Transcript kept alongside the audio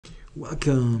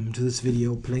Welcome to this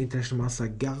video playing International Master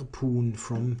Garpun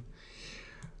from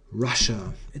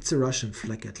Russia. It's a Russian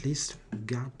flag at least.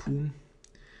 Garpun.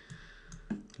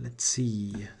 Let's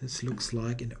see. This looks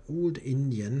like an old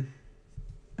Indian.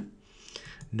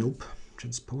 Nope.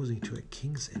 Transposing to a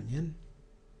King's Indian.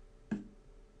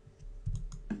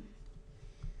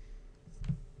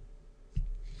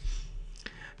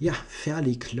 Yeah,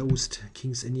 fairly closed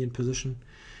King's Indian position.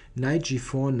 Knight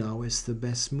g4 now is the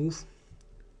best move.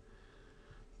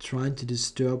 Trying to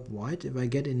disturb white. If I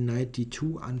get in knight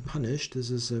d2 unpunished, this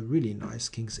is a really nice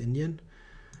King's Indian.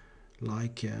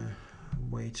 Like,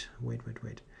 wait.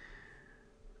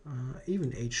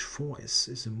 Even h4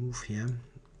 is a move here,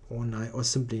 or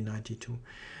simply knight d2.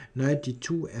 Knight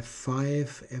d2,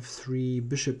 f5, f3,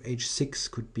 bishop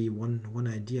h6 could be one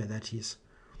idea that he's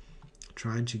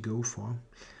trying to go for.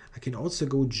 I can also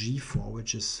go g4,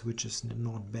 which is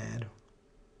not bad.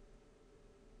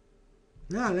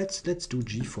 Yeah, let's do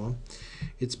g4.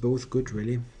 It's both good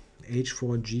really.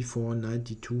 h4, g4, knight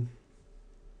d2.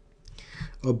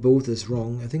 Or both is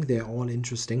wrong. I think they're all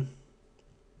interesting.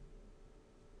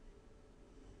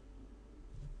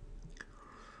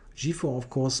 g4 of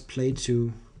course played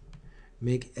to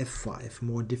make f5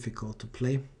 more difficult to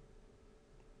play.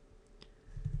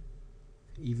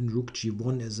 Even rook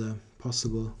g1 is a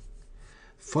possible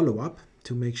follow-up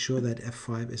to make sure that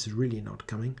f5 is really not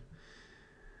coming.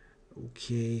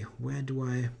 Okay, where do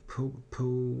I put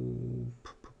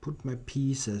my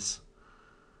pieces?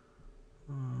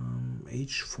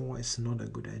 h4 is not a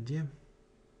good idea.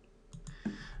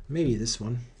 Maybe this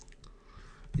one.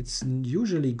 It's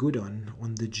usually good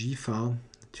on the g file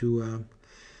to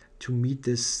meet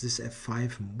this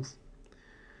f5 move.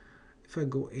 If I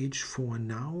go h4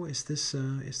 now, is this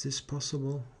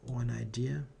possible or an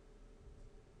idea?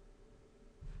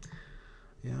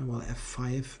 Yeah, well,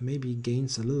 f5 maybe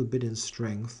gains a little bit in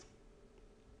strength.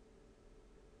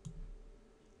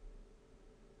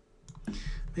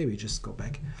 Maybe just go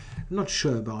back. I'm not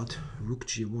sure about rook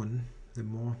g1, the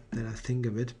more that I think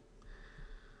of it.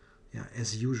 Yeah,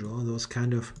 as usual, those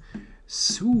kind of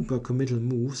super committal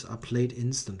moves are played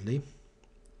instantly.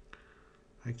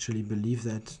 I actually believe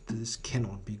that this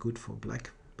cannot be good for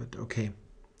black, but okay.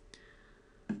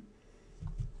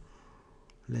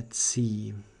 Let's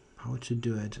see how to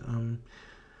do it.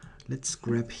 Let's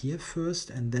grab here first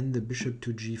and then the bishop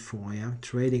to g4. Yeah,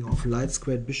 trading off light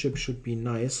squared bishop should be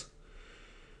nice.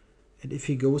 And if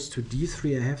he goes to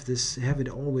d3, I have it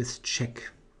all with check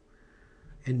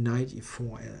and knight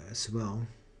e4 as well.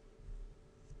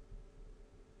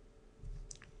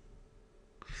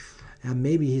 And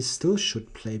maybe he still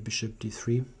should play bishop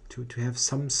d3 to have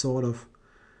some sort of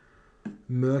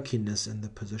murkiness in the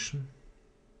position.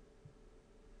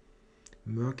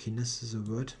 Murkiness is a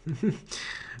word.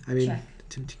 I mean,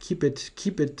 to keep it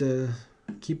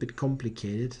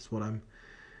complicated is what I'm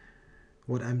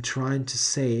trying to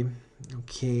say.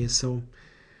 Okay, so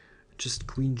just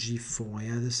queen g4.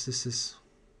 Yeah, this is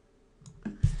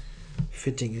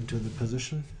fitting into the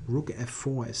position. Rook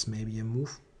f4 is maybe a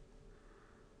move.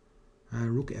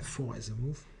 Rook f4 is a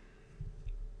move.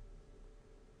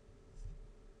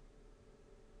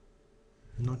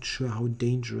 Not sure how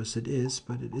dangerous it is,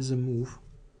 but it is a move.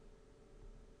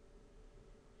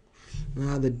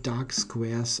 The dark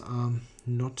squares are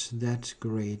not that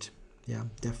great. Yeah,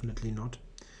 definitely not.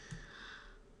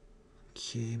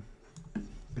 Okay,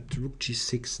 but rook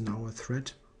g6 now a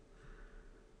threat.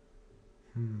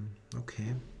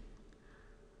 Okay.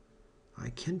 I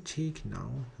can take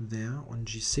now there on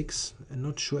g6. I'm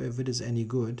not sure if it is any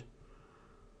good.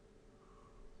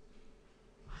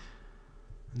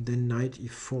 And then knight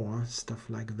e4, stuff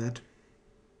like that.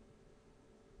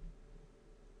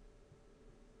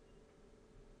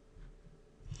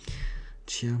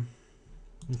 Tja,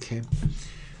 okay.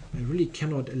 I really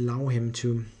cannot allow him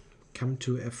to come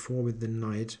to f4 with the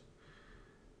knight.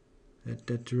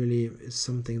 That really is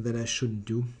something that I shouldn't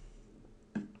do.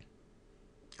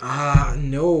 Ah,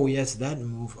 no, yes, that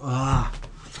move.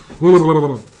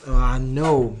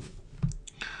 No.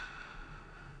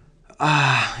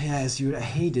 Yes, you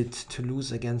hate it to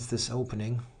lose against this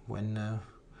opening when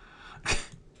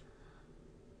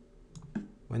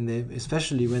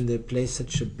especially when they play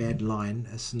such a bad line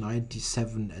as knight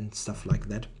d7 and stuff like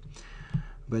that.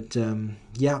 But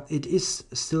yeah, it is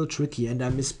still tricky, and I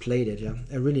misplayed it. Yeah,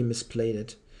 I really misplayed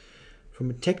it from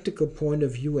a tactical point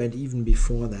of view, and even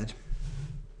before that.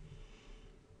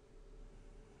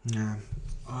 Yeah.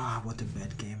 What a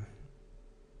bad game.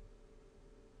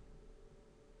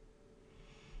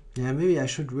 Yeah, maybe I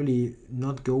should really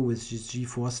not go with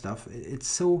g4 stuff. It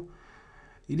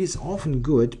is often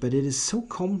good, but it is so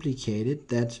complicated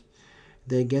that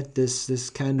they get this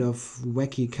kind of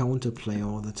wacky counterplay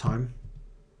all the time.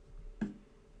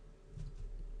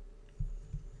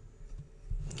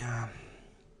 Yeah,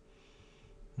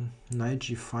 knight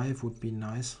g5 would be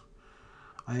nice.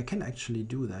 I can actually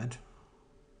do that.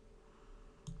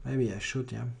 Maybe I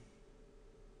should, yeah.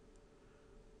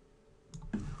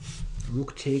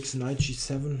 Rook takes, knight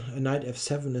g7, knight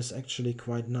f7 is actually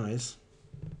quite nice.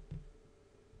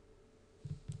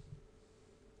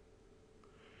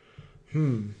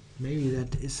 Maybe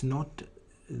that is not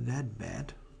that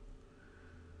bad.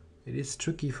 It is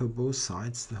tricky for both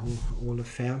sides, the whole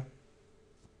affair.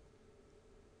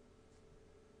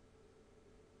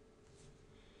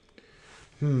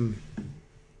 If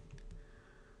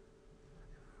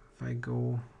I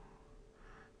go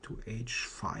to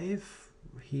h5,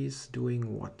 he's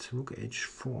doing what? Rook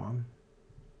h4.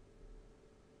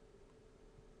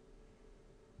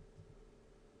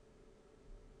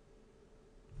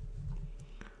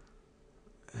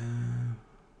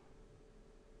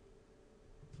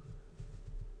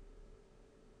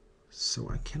 So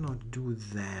I cannot do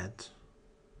that.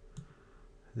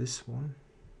 This one.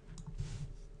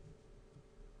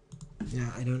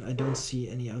 Yeah, I don't see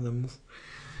any other move.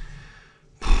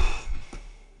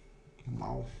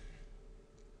 Wow.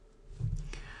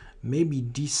 Maybe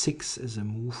d6 is a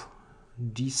move.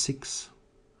 d6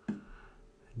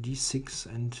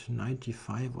 and knight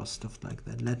d5 or stuff like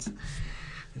that. Let's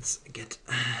get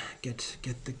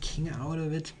the king out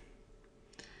of it.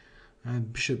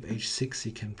 Bishop h6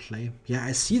 he can play. Yeah,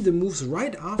 I see the moves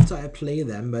right after I play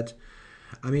them, but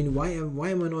I mean, why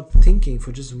am I not thinking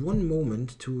for just one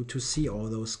moment to see all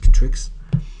those tricks?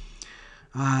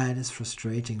 It is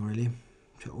frustrating, really,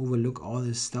 to overlook all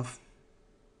this stuff.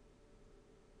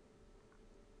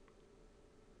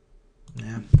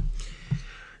 Yeah,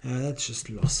 that's just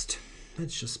lost.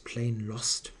 That's just plain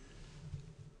lost.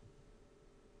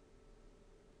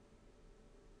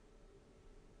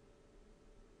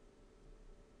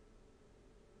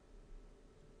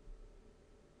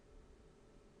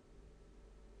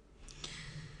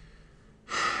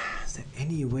 Is there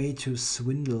any way to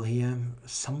swindle here?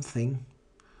 Something?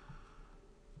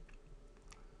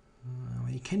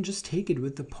 He can just take it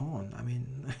with the pawn. I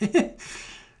mean,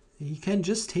 he can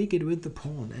just take it with the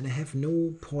pawn and have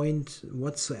no point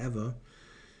whatsoever.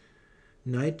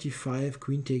 Knight d5,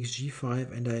 queen takes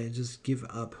g5, and I just give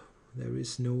up. There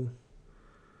is no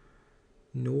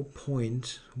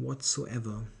point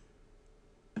whatsoever.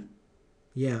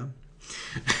 Yeah.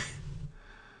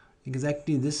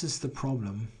 Exactly, this is the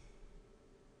problem.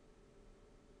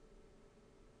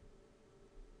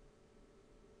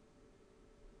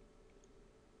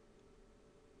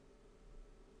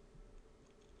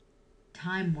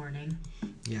 Time warning.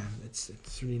 Yeah, it's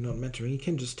really not mattering. He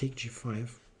can just take g5.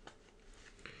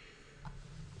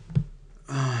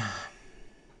 Yeah,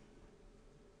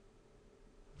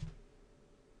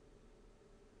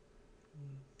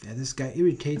 this guy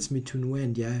irritates me to no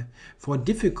end. Yeah, for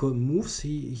difficult moves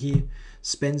he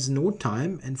spends no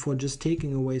time, and for just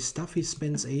taking away stuff he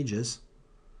spends ages.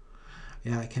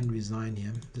 Yeah, I can resign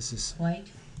here. This is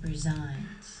White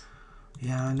resigns.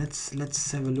 Yeah,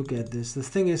 let's have a look at this. The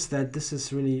thing is that this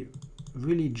is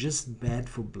really just bad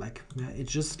for black. Yeah,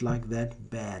 it's just like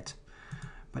that bad.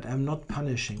 But I'm not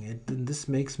punishing it. And this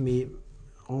makes me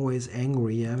always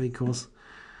angry, yeah, because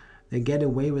they get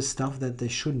away with stuff that they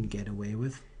shouldn't get away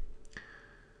with.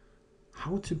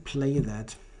 How to play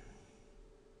that?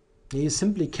 You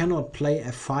simply cannot play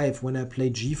f5 when I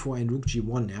play g4 and rook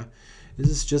g1, yeah. This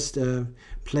is just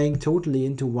playing totally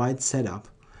into white setup.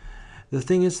 The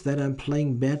thing is that I'm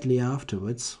playing badly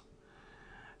afterwards.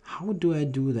 How do I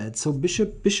do that? So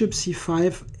bishop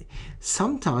c5,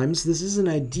 sometimes this is an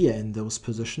idea in those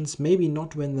positions, maybe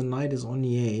not when the knight is on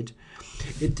e8.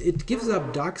 It gives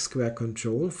up dark square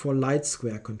control for light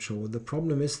square control. The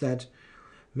problem is that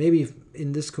maybe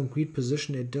in this concrete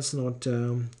position it does not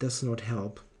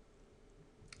help.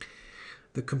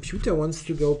 The computer wants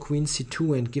to go queen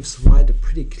c2 and gives white a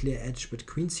pretty clear edge, but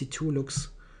queen c2 looks,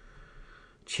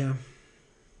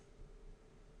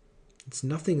 it's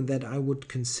nothing that I would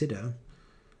consider.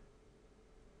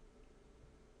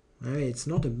 It's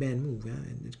not a bad move. Yeah?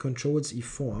 It controls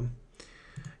e4.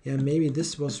 Yeah, maybe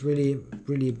this was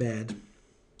really bad.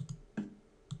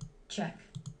 Check.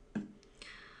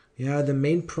 Yeah, the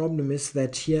main problem is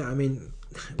that here, I mean,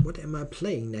 what am I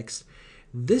playing next?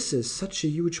 This is such a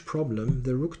huge problem.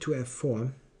 The rook to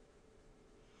f4.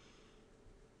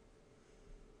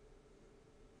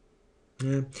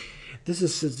 Yeah, this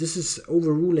is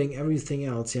overruling everything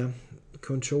else. Yeah,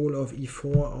 control of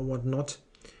e4 or whatnot.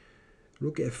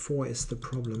 Rook f4 is the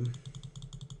problem.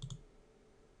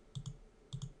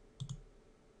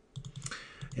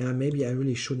 Yeah, maybe I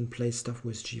really shouldn't play stuff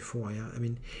with g4. Yeah, I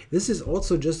mean, this is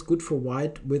also just good for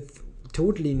white with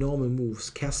totally normal moves,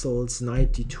 castles,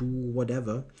 knight d2,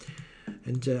 whatever.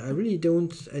 And I really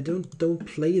don't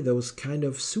play those kind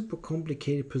of super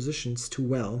complicated positions too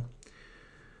well.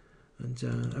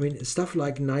 And I mean, stuff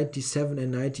like knight d7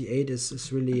 and knight d8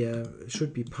 is really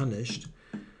should be punished.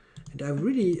 And I'm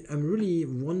really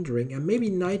wondering, and maybe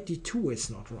knight d2 is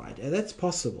not right. That's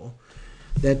possible.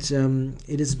 That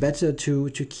it is better to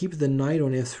keep the knight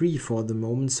on f3 for the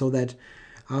moment, so that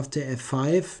after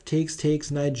f5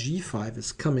 takes knight g5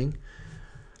 is coming,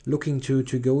 looking to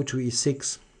go to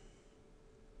e6.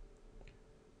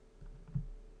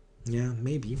 Yeah,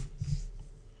 maybe.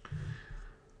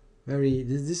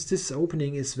 This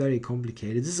opening is very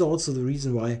complicated. This is also the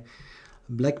reason why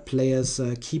black players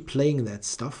keep playing that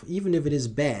stuff, even if it is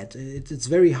bad. It's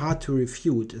very hard to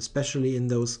refute, especially in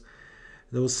those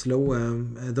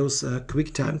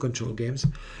quick time control games.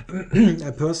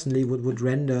 I personally would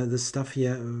render this stuff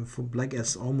here for black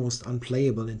as almost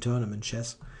unplayable in tournament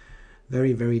chess.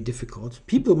 Very, very difficult.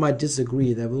 People might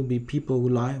disagree. There will be people who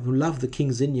love the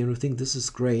King's Indian, who think this is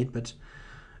great, but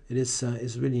it is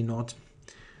really not.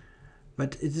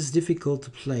 But it is difficult to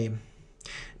play.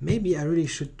 Maybe I really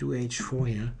should do h4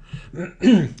 here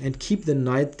and keep the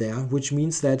knight there, which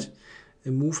means that a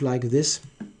move like this,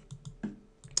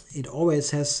 it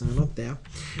always has, not there,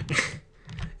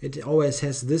 it always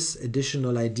has this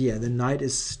additional idea. The knight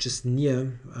is just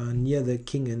near the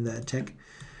king in the attack.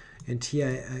 And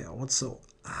here I also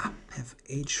have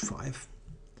h5.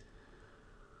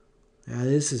 Yeah,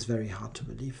 this is very hard to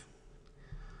believe,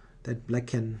 that black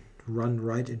can run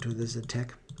right into this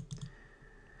attack.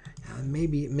 Yeah,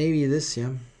 maybe this,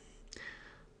 yeah.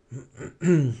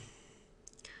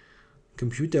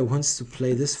 Computer wants to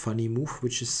play this funny move,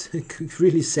 which is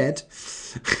really sad.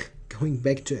 Going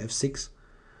back to f6,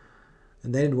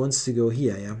 and then it wants to go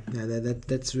here. Yeah,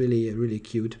 that's really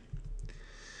cute.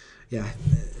 Yeah,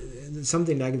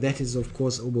 something like that is of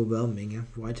course overwhelming. Yeah?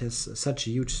 White has such a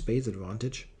huge space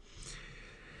advantage.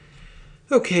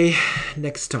 Okay,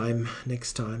 next time.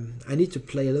 I need to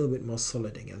play a little bit more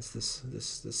solid against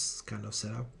this kind of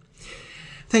setup.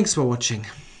 Thanks for watching.